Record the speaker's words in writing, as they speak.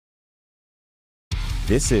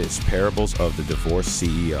This is Parables of the Divorced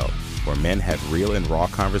CEO, where men have real and raw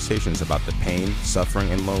conversations about the pain, suffering,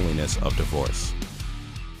 and loneliness of divorce.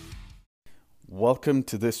 Welcome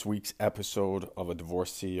to this week's episode of A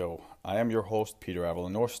Divorced CEO. I am your host, Peter Avila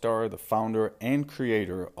Northstar, the founder and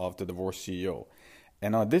creator of The Divorced CEO.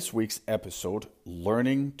 And on this week's episode,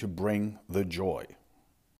 learning to bring the joy.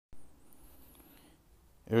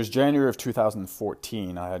 It was January of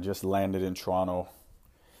 2014. I had just landed in Toronto.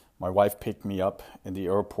 My wife picked me up in the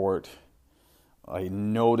airport. I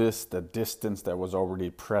noticed the distance that was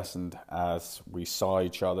already present as we saw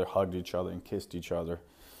each other, hugged each other, and kissed each other.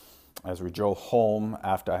 As we drove home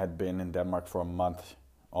after I had been in Denmark for a month,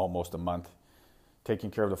 almost a month,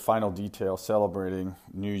 taking care of the final details, celebrating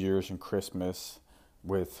New Year's and Christmas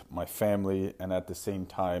with my family, and at the same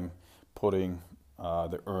time putting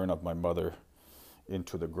the urn of my mother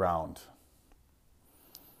into the ground.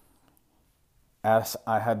 As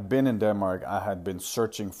I had been in Denmark, I had been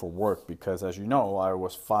searching for work because, as you know, I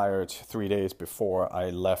was fired 3 days before I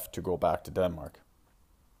left to go back to Denmark.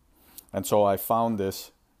 And so I found this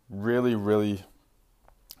really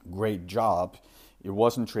great job. It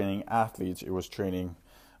wasn't training athletes, it was training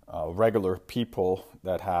regular people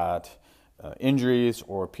that had injuries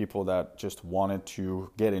or people that just wanted to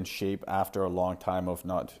get in shape after a long time of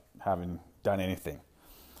not having done anything.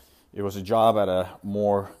 It was a job at a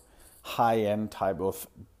more high-end type of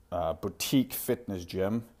boutique fitness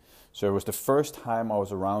gym. So it was the first time I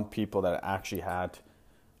was around people that actually had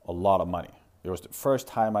a lot of money. It was the first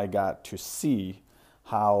time I got to see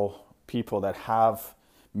how people that have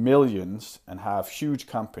millions and have huge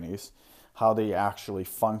companies, how they actually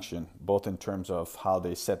function, both in terms of how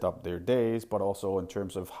they set up their days, but also in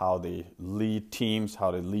terms of how they lead teams, how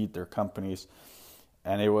they lead their companies.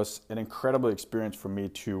 And it was an incredible experience for me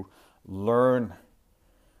to learn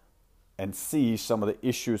and see some of the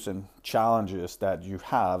issues and challenges that you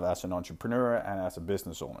have as an entrepreneur and as a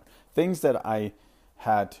business owner. Things that I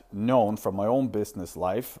had known from my own business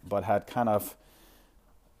life, but had kind of,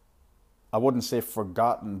 I wouldn't say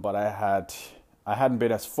forgotten, but I hadn't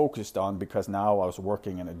been as focused on because now I was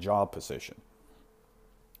working in a job position.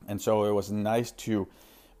 And so it was nice to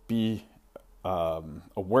be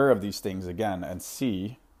aware of these things again and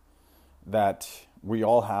see that we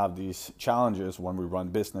all have these challenges when we run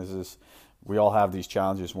businesses. We all have these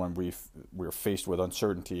challenges when we're faced with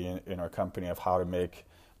uncertainty in our company of how to make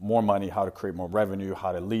more money, how to create more revenue,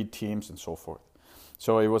 how to lead teams, and so forth.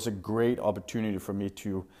 So it was a great opportunity for me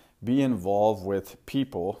to be involved with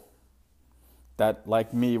people that,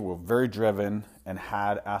 like me, were very driven and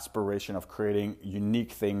had aspiration of creating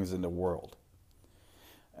unique things in the world.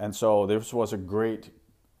 And so this was a great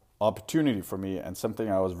opportunity for me and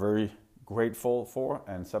something I was very grateful for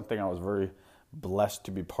and something I was very blessed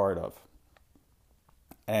to be part of.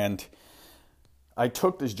 And I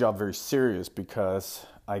took this job very serious because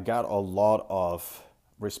I got a lot of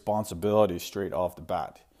responsibility straight off the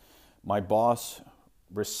bat. My boss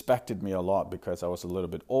respected me a lot because I was a little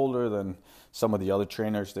bit older than some of the other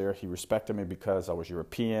trainers there. He respected me because I was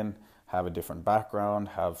European, have a different background,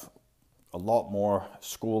 have a lot more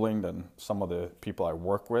schooling than some of the people I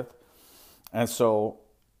work with. And so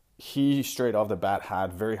he straight off the bat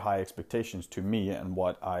had very high expectations to me and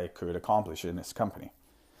what I could accomplish in his company.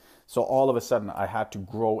 So all of a sudden I had to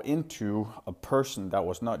grow into a person that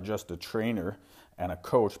was not just a trainer and a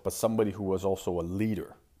coach, but somebody who was also a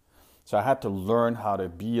leader. So I had to learn how to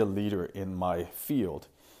be a leader in my field.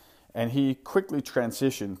 And he quickly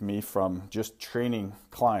transitioned me from just training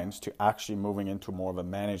clients to actually moving into more of a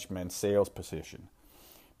management sales position.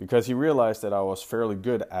 Because he realized that I was fairly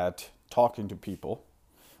good at talking to people.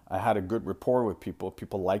 I had a good rapport with people.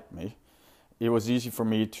 People liked me. It was easy for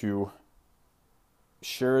me to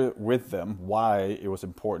share with them why it was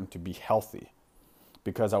important to be healthy,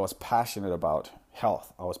 because I was passionate about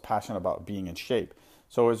health. I was passionate about being in shape.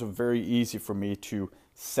 So it was very easy for me to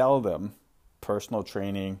sell them personal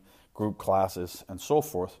training, group classes, and so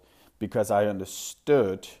forth, because I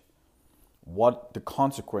understood what the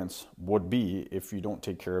consequence would be if you don't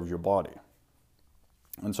take care of your body.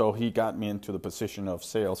 And so he got me into the position of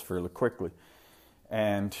sales fairly quickly.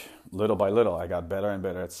 And little by little, I got better and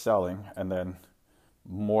better at selling. And then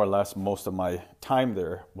more or less most of my time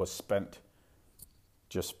there was spent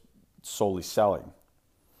just solely selling.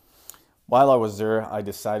 While I was there, I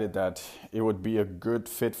decided that it would be a good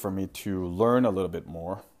fit for me to learn a little bit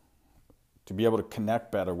more, to be able to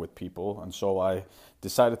connect better with people. And so I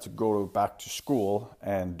decided to go back to school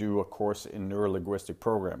and do a course in neurolinguistic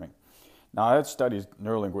programming. Now, I had studied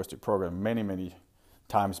neurolinguistic programming many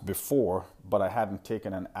times before, but I hadn't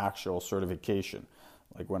taken an actual certification.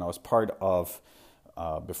 Like when I was part of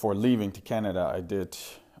before leaving to Canada, I did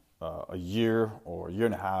a year or a year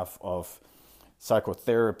and a half of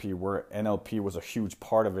psychotherapy where NLP was a huge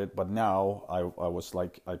part of it. But now I was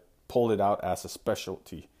like, I pulled it out as a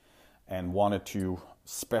specialty and wanted to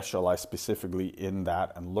specialize specifically in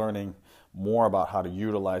that and learning more about how to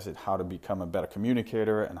utilize it, how to become a better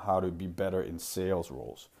communicator, and how to be better in sales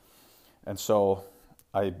roles. And so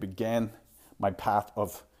I began my path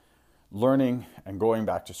of learning and going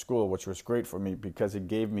back to school, which was great for me because it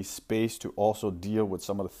gave me space to also deal with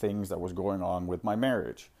some of the things that was going on with my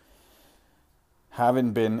marriage.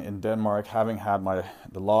 Having been in Denmark, having had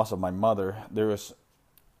the loss of my mother, there was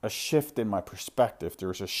a shift in my perspective. There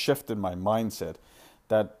was a shift in my mindset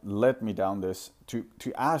that led me down this to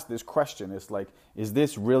ask this question. Is like, is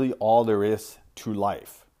this really all there is to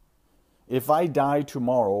life? If I die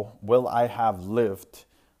tomorrow, will I have lived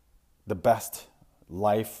the best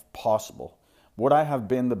life possible? Would I have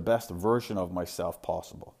been the best version of myself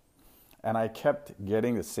possible? And I kept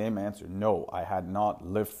getting the same answer. No, I had not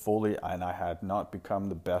lived fully and I had not become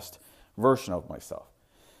the best version of myself.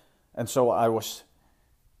 And so I was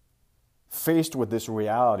faced with this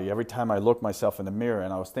reality every time I looked myself in the mirror,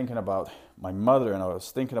 and I was thinking about my mother, and I was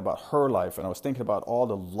thinking about her life, and I was thinking about all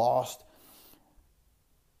the lost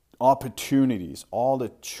opportunities, all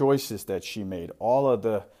the choices that she made, all of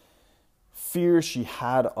the fear she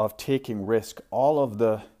had of taking risk, all of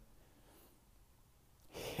the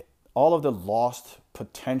lost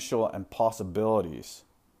potential and possibilities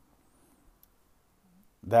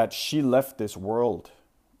that she left this world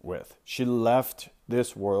with. She left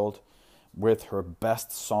this world with her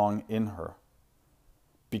best song in her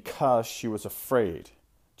because she was afraid,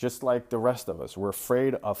 just like the rest of us. We're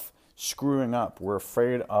afraid of screwing up. We're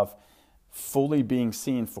afraid of fully being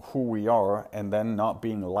seen for who we are and then not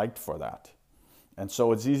being liked for that. And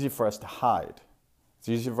so it's easy for us to hide. It's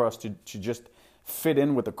easy for us to just fit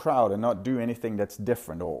in with the crowd and not do anything that's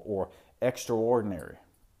different or extraordinary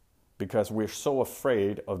because we're so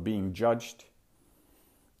afraid of being judged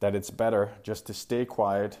that it's better just to stay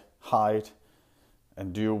quiet, hide,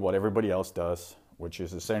 and do what everybody else does, which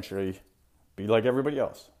is essentially be like everybody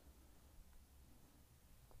else.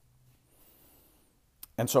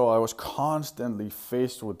 And so I was constantly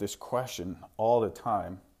faced with this question all the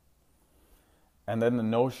time. And then the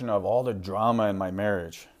notion of all the drama in my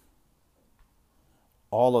marriage,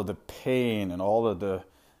 all of the pain and all of the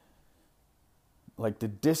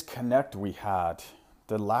disconnect we had,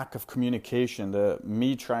 the lack of communication,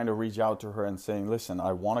 me trying to reach out to her and saying, listen,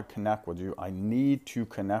 I want to connect with you. I need to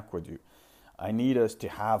connect with you. I need us to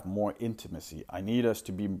have more intimacy. I need us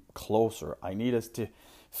to be closer. I need us to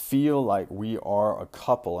feel like we are a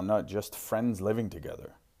couple and not just friends living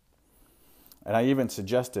together. And I even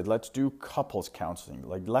suggested, let's do couples counseling.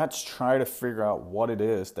 Let's try to figure out what it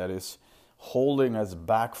is that is holding us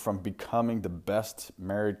back from becoming the best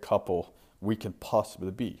married couple we can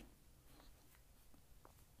possibly be.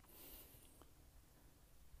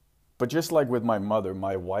 But just like with my mother,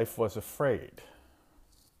 my wife was afraid.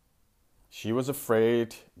 She was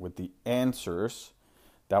afraid with the answers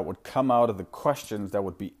that would come out of the questions that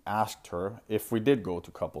would be asked her if we did go to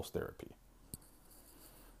couples therapy.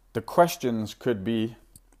 The questions could be,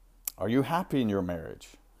 are you happy in your marriage?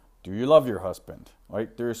 Do you love your husband?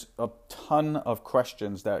 Right? There's a ton of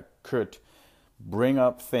questions that could bring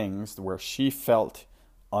up things where she felt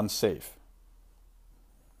unsafe.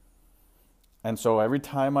 And so every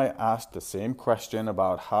time I asked the same question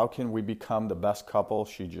about how can we become the best couple,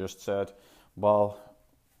 she just said, well,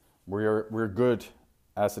 we're good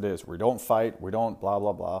as it is. We don't fight, we don't blah,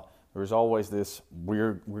 blah, blah. There's always this,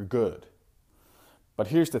 we're good. But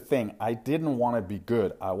here's the thing, I didn't want to be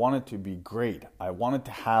good. I wanted to be great. I wanted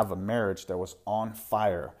to have a marriage that was on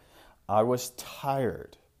fire. I was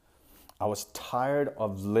tired. I was tired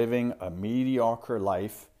of living a mediocre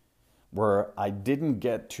life where I didn't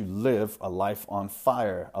get to live a life on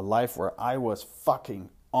fire, a life where I was fucking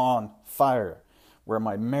on fire, where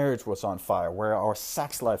my marriage was on fire, where our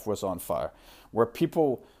sex life was on fire, where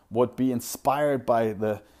people would be inspired by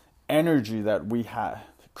the energy that we had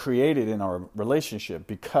created in our relationship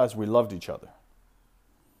because we loved each other.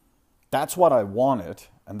 That's what I wanted,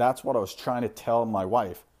 and that's what I was trying to tell my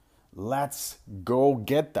wife. Let's go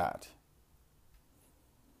get that.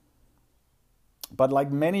 But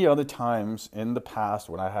like many other times in the past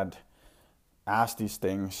when I had asked these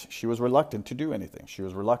things, she was reluctant to do anything. She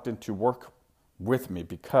was reluctant to work with me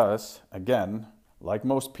because, again, like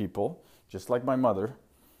most people, just like my mother,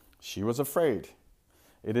 she was afraid.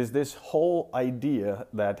 It is this whole idea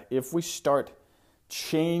that if we start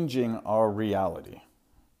changing our reality,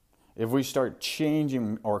 if we start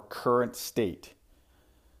changing our current state,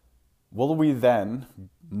 will we then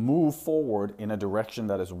move forward in a direction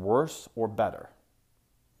that is worse or better?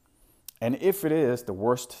 And if it is the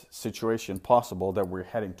worst situation possible that we're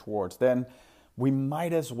heading towards, then we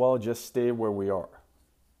might as well just stay where we are,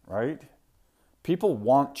 right? People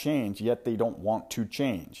want change, yet they don't want to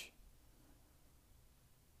change.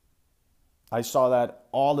 I saw that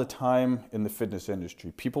all the time in the fitness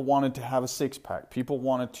industry. People wanted to have a six-pack. People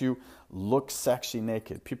wanted to look sexy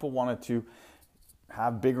naked. People wanted to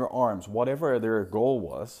have bigger arms. Whatever their goal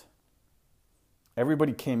was,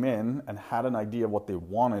 everybody came in and had an idea of what they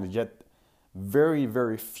wanted, yet very,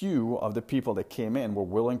 very few of the people that came in were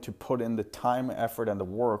willing to put in the time, effort, and the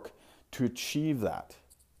work to achieve that.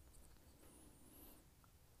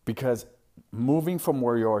 Because moving from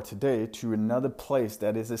where you are today to another place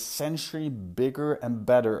that is essentially bigger and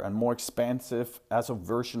better and more expansive as a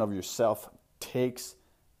version of yourself takes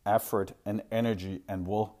effort and energy and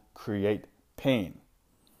will create pain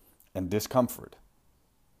and discomfort.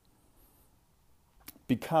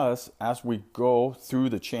 Because as we go through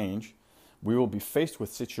the change, we will be faced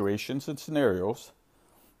with situations and scenarios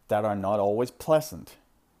that are not always pleasant.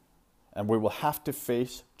 And we will have to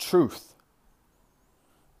face truth.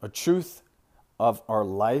 A truth of our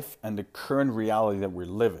life and the current reality that we're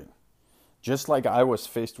living. Just like I was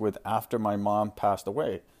faced with after my mom passed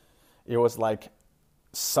away. It was like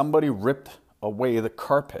somebody ripped away the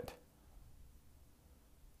carpet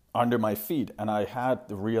under my feet. And I had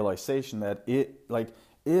the realization that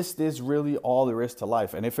is this really all there is to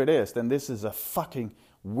life? And if it is, then this is a fucking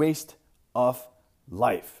waste of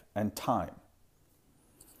life and time.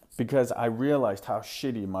 Because I realized how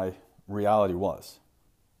shitty my reality was.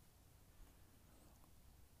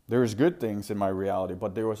 There's good things in my reality,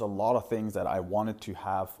 but there was a lot of things that I wanted to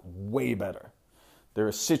have way better. There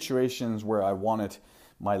are situations where I wanted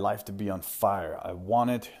my life to be on fire. I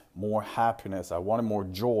wanted more happiness. I wanted more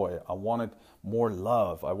joy. I wanted more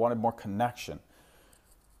love. I wanted more connection.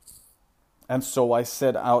 And so I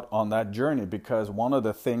set out on that journey because one of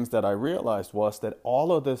the things that I realized was that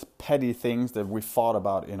all of the petty things that we fought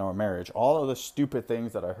about in our marriage, all of the stupid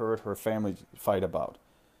things that I heard her family fight about,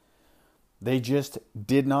 they just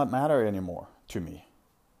did not matter anymore to me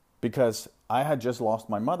because I had just lost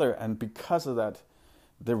my mother. And because of that,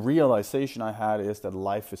 the realization I had is that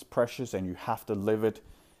life is precious and you have to live it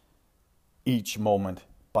each moment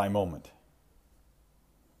by moment.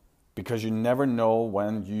 Because you never know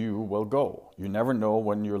when you will go. You never know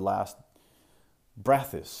when your last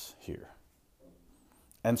breath is here.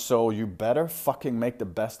 And so you better fucking make the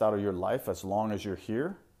best out of your life as long as you're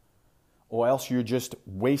here, or else you just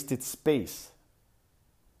wasted space.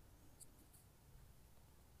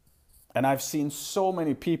 And I've seen so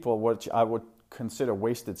many people which I would consider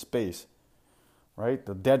wasted space, right?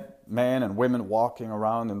 The dead men and women walking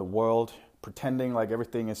around in the world, pretending like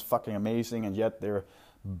everything is fucking amazing, and yet they're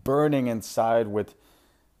burning inside with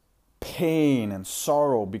pain and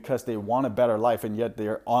sorrow because they want a better life, and yet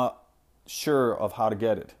they're unsure of how to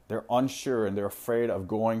get it. They're unsure and they're afraid of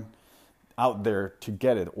going out there to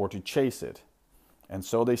get it or to chase it. And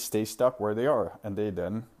so they stay stuck where they are, and they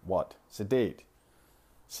then what? Sedate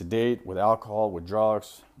with alcohol, with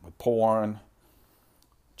drugs, with porn,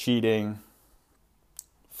 cheating,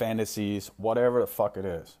 fantasies, whatever the fuck it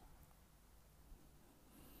is.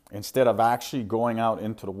 Instead of actually going out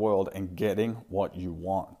into the world and getting what you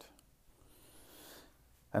want.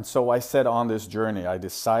 And so I set on this journey. I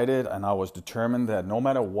decided and I was determined that no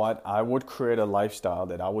matter what, I would create a lifestyle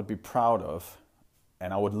that I would be proud of,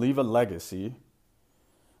 and I would leave a legacy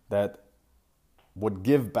that would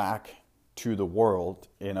give back to the world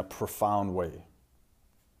in a profound way.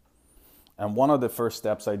 And one of the first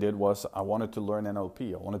steps I did was I wanted to learn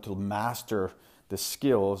NLP. I wanted to master the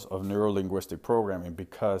skills of neuro-linguistic programming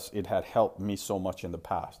because it had helped me so much in the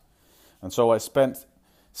past. And so I spent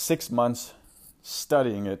 6 months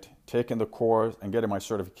studying it, taking the course and getting my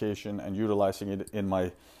certification and utilizing it in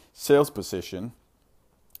my sales position,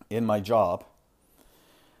 in my job.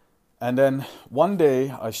 And then one day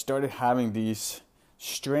I started having these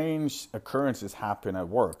strange occurrences happen at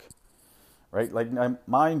work, right? Like,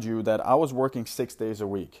 mind you that I was working 6 days a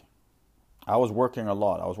week. I was working a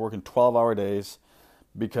lot. I was working 12-hour days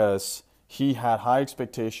because he had high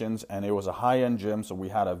expectations and it was a high-end gym. So we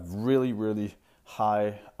had a really, really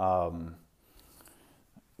high,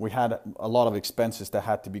 we had a lot of expenses that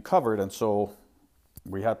had to be covered. And so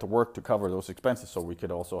we had to work to cover those expenses so we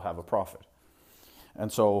could also have a profit.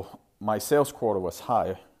 And so my sales quota was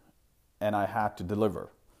high and I had to deliver,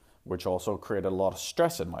 which also created a lot of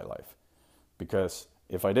stress in my life because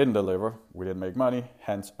if I didn't deliver, we didn't make money,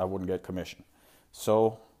 hence I wouldn't get commission.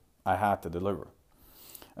 So I had to deliver.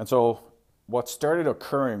 And so what started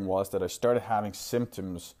occurring was that I started having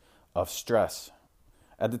symptoms of stress.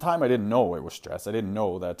 At the time, I didn't know it was stress. I didn't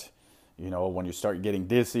know that, when you start getting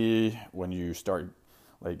dizzy, when you start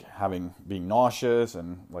like being nauseous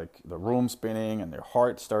and like the room spinning and your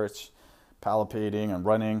heart starts palpitating and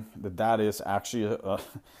running, that is actually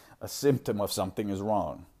a symptom of something is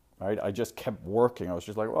wrong, right? I just kept working. I was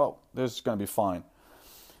just like, well, this is going to be fine.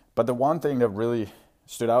 But the one thing that really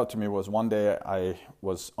stood out to me was one day I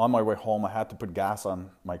was on my way home. I had to put gas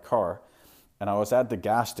on my car, and I was at the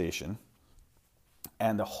gas station,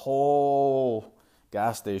 and the whole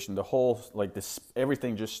gas station,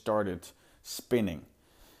 everything just started spinning.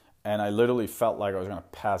 And I literally felt like I was going to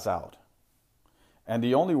pass out. And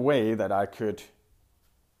the only way that I could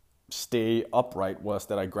stay upright was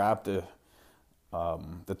that I grabbed the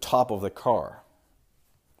top of the car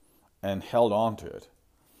and held on to it.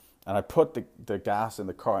 And I put the gas in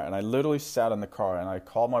the car, and I literally sat in the car, and I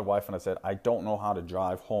called my wife and I said, I don't know how to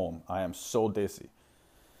drive home. I am so dizzy.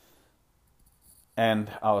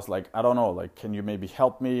 And I was like, I don't know, like, can you maybe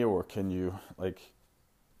help me, or can you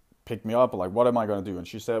pick me up? Like, what am I going to do? And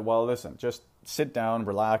she said, well, listen, just sit down,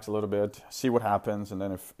 relax a little bit, see what happens, and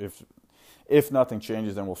then if nothing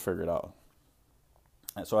changes, then we'll figure it out.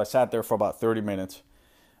 And so I sat there for about 30 minutes,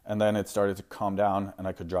 and then it started to calm down, and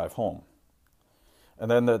I could drive home.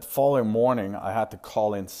 And then the following morning, I had to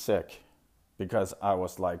call in sick because I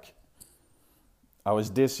was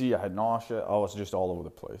dizzy, I had nausea, I was just all over the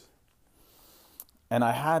place. And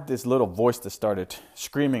I had this little voice that started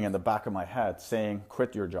screaming in the back of my head saying,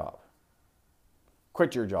 quit your job.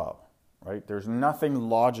 Quit your job, right? There's nothing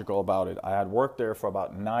logical about it. I had worked there for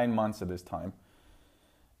about 9 months at this time.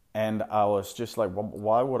 And I was just like, well,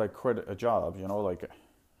 why would I quit a job?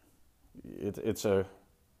 It's a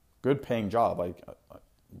good paying job.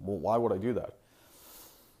 Why would I do that?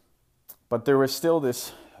 But there was still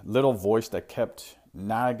this little voice that kept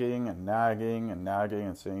nagging and nagging and nagging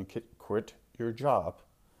and saying, quit your job.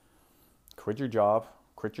 Quit your job.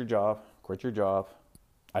 Quit your job. Quit your job.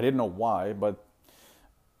 I didn't know why, but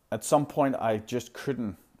at some point I just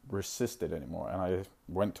couldn't resist it anymore. And I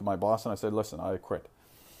went to my boss and I said, listen, I quit.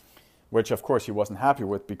 Which of course he wasn't happy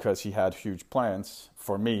with because he had huge plans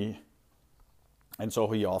for me. And so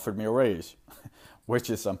he offered me a raise,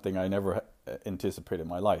 which is something I never anticipated in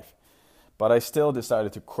my life. But I still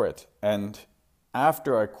decided to quit. And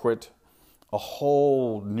after I quit, a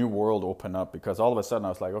whole new world opened up, because all of a sudden I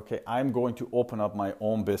was like, okay, I'm going to open up my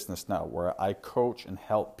own business now where I coach and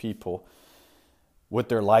help people with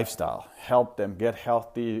their lifestyle, help them get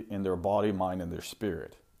healthy in their body, mind, and their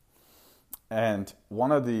spirit. And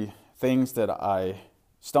one of the things that I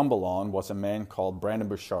stumbled on was a man called Brendon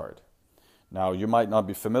Burchard. Now, you might not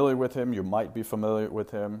be familiar with him. You might be familiar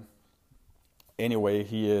with him. Anyway,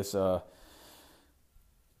 he is a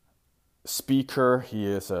speaker. He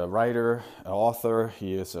is a writer, an author.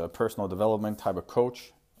 He is a personal development type of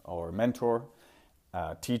coach or mentor,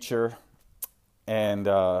 teacher. And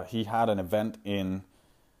he had an event in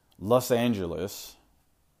Los Angeles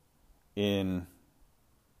in,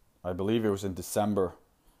 I believe it was in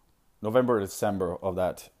November or December of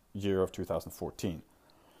that year of 2014.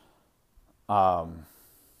 And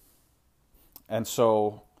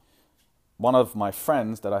so one of my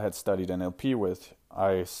friends that I had studied NLP with,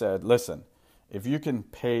 I said, listen, if you can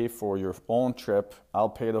pay for your own trip, I'll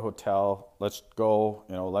pay the hotel. Let's go,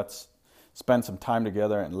 let's spend some time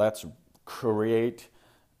together and let's create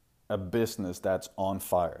a business that's on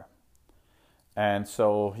fire. And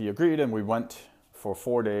so he agreed, and we went for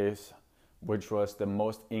 4 days, which was the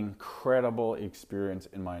most incredible experience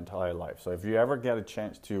in my entire life. So if you ever get a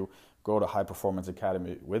chance to go to High Performance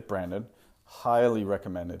Academy with Brendon, highly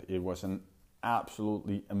recommend it. It was an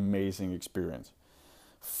absolutely amazing experience.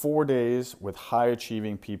 4 days with high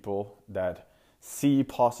achieving people that see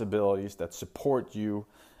possibilities, that support you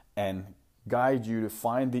and guide you to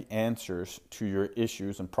find the answers to your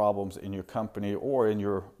issues and problems in your company or in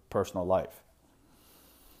your personal life.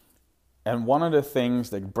 And one of the things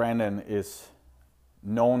that Brendon is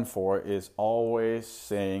known for is always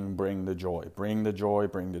saying, bring the joy, bring the joy,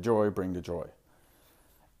 bring the joy, bring the joy.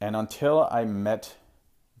 And until I met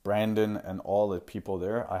Brendon and all the people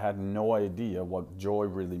there, I had no idea what joy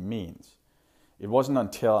really means. It wasn't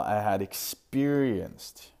until I had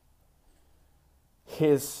experienced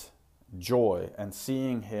his joy and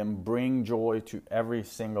seeing him bring joy to every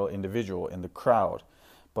single individual in the crowd,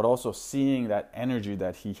 but also seeing that energy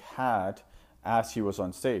that he had as he was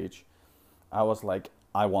on stage, I was like,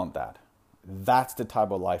 I want that. That's the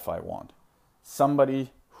type of life I want.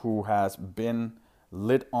 Somebody who has been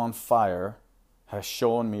lit on fire has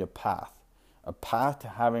shown me a path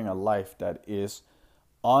to having a life that is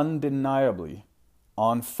undeniably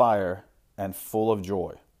on fire and full of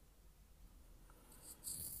joy.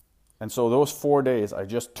 And so those 4 days, I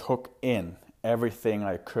just took in everything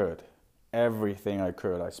I could. Everything I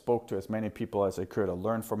could. I spoke to as many people as I could. I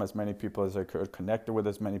learned from as many people as I could. Connected with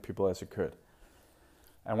as many people as I could.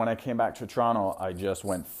 And when I came back to Toronto, I just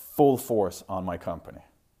went full force on my company.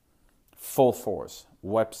 Full force.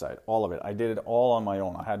 Website. All of it. I did it all on my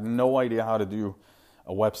own. I had no idea how to do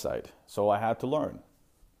a website. So I had to learn.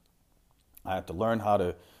 I had to learn how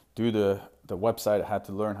to do the website. I had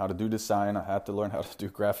to learn how to do design. I had to learn how to do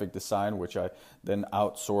graphic design, which I then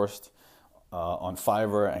outsourced on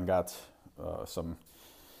Fiverr and got some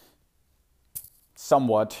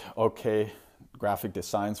somewhat okay graphic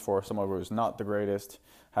designs for. Some of it was not the greatest.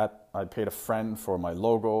 I paid a friend for my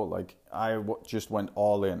logo. Like just went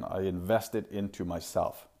all in. I invested into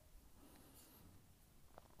myself.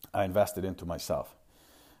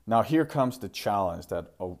 Now here comes the challenge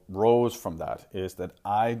that arose from that, is that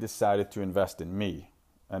I decided to invest in me.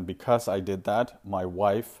 And because I did that, my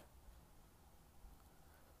wife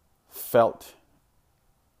felt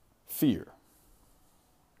fear.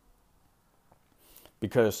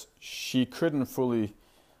 Because she couldn't fully,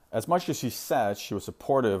 as much as she said she was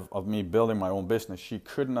supportive of me building my own business, she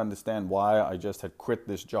couldn't understand why I just had quit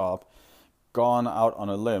this job, gone out on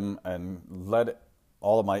a limb and let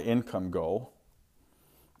all of my income go,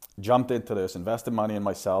 jumped into this, invested money in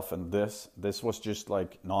myself, and this was just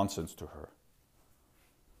like nonsense to her.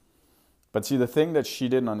 But see, the thing that she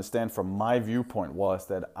didn't understand from my viewpoint was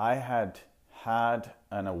that I had had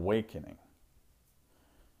an awakening.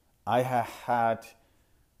 I had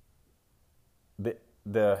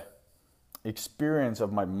the experience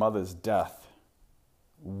of my mother's death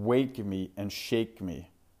wake me and shake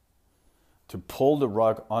me, to pull the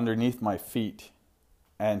rug underneath my feet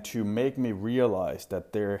and to make me realize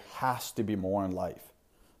that there has to be more in life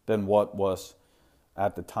than what was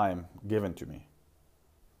at the time given to me.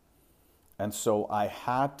 And so I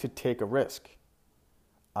had to take a risk.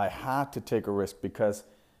 Because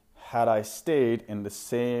had I stayed in the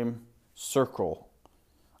same circle,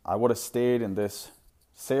 I would have stayed in this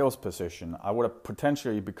sales position. I would have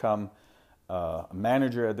potentially become a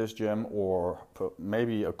manager at this gym, or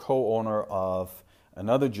maybe a co-owner of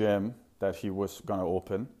another gym that he was going to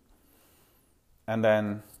open. And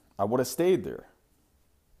then I would have stayed there.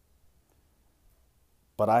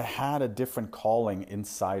 But I had a different calling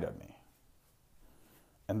inside of me.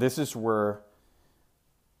 And this is where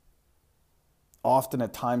often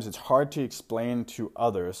at times it's hard to explain to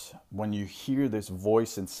others when you hear this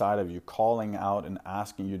voice inside of you calling out and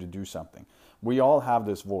asking you to do something. We all have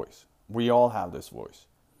this voice. The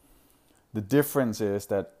difference is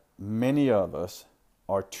that many of us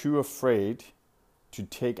are too afraid to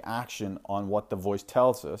take action on what the voice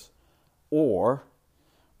tells us, or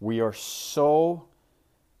we are so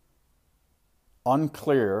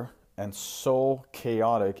unclear and so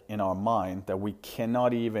chaotic in our mind that we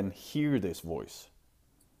cannot even hear this voice.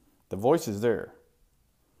 The voice is there.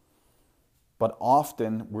 But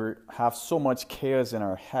often we have so much chaos in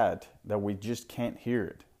our head that we just can't hear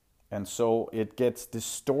it. And so it gets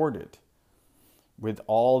distorted with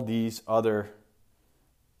all these other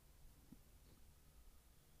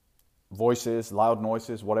voices, loud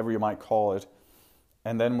noises, whatever you might call it.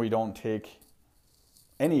 And then we don't take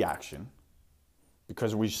any action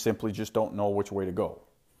because we simply just don't know which way to go.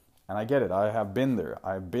 And I get it. I have been there.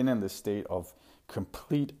 I've been in this state of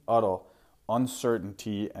complete, utter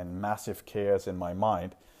uncertainty and massive chaos in my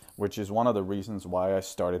mind, which is one of the reasons why I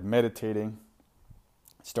started meditating,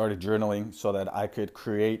 started journaling, so that I could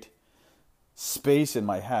create space in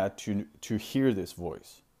my head to hear this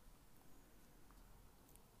voice.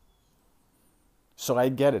 So I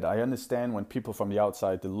get it. I understand when people from the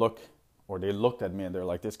outside, they looked at me and they're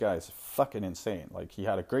like, this guy is fucking insane. Like, he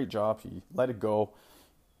had a great job, he let it go,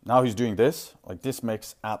 now he's doing this. Like, this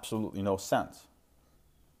makes absolutely no sense.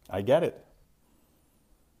 I get it.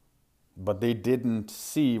 But they didn't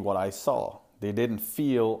see what I saw. They didn't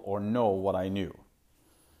feel or know what I knew.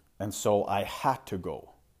 And so I had to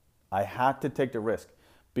go. I had to take the risk.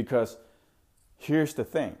 Because here's the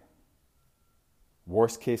thing.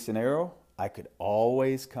 Worst case scenario, I could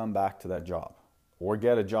always come back to that job or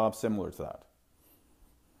get a job similar to that.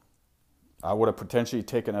 I would have potentially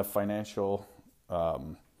taken a financial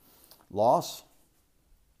loss.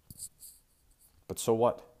 But so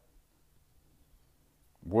what?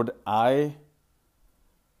 Would I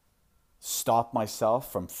stop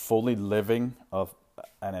myself from fully living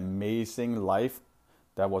an amazing life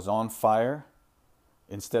that was on fire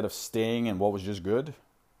instead of staying in what was just good,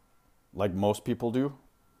 like most people do?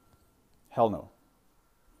 Hell no.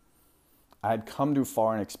 I had come too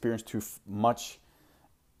far and experienced too much.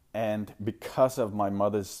 And because of my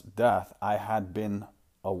mother's death, I had been,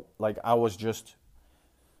 I was just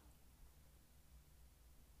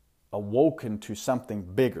awoken to something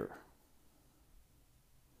bigger,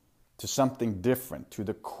 to something different, to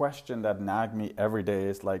the question that nagged me every day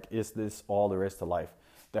is like, is this all there is to life?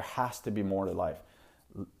 There has to be more to life.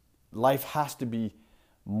 Life has to be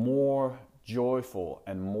more joyful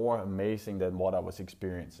and more amazing than what I was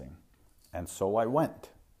experiencing. And so I went.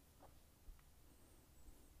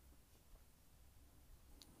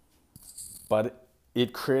 But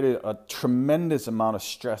it created a tremendous amount of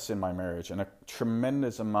stress in my marriage and a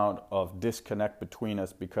tremendous amount of disconnect between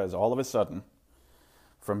us, because all of a sudden,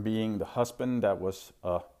 from being the husband that was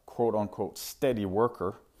a quote-unquote steady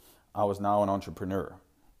worker, I was now an entrepreneur.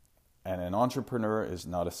 And an entrepreneur is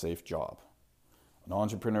not a safe job. An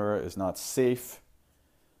entrepreneur is not safe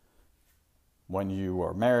when you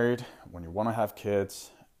are married, when you want to have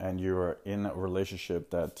kids, and you are in a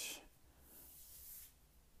relationship that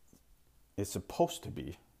is supposed to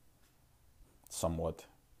be somewhat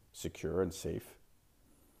secure and safe.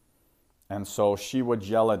 And so she would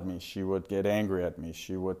yell at me. She would get angry at me.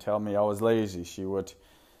 She would tell me I was lazy. She would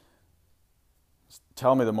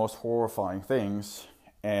tell me the most horrifying things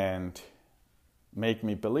and make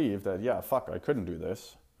me believe that, yeah, fuck, I couldn't do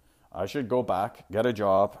this. I should go back, get a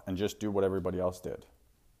job, and just do what everybody else did.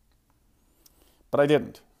 But I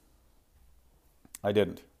didn't.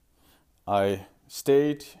 I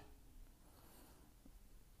stayed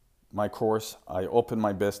my course, I opened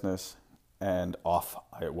my business, and off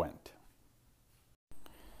I went.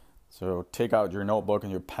 So take out your notebook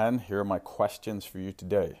and your pen. Here are my questions for you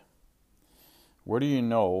today. Where do you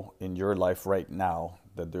know in your life right now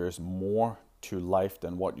that there is more to life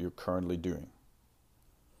than what you're currently doing?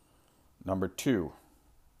 Number 2,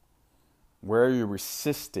 where are you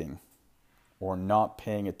resisting or not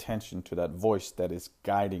paying attention to that voice that is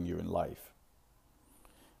guiding you in life?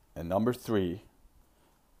 And number 3,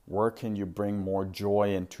 where can you bring more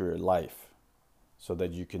joy into your life so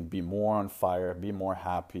that you can be more on fire, be more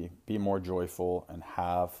happy, be more joyful, and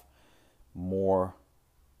have more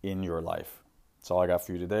in your life? That's all I got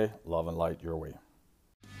for you today. Love and light your way.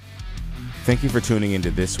 Thank you for tuning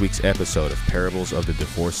into this week's episode of Parables of the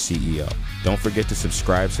Divorced CEO. Don't forget to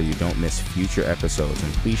subscribe so you don't miss future episodes,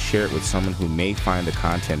 and please share it with someone who may find the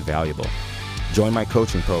content valuable. Join my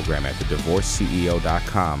coaching program at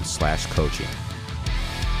thedivorcedceo.com/coaching.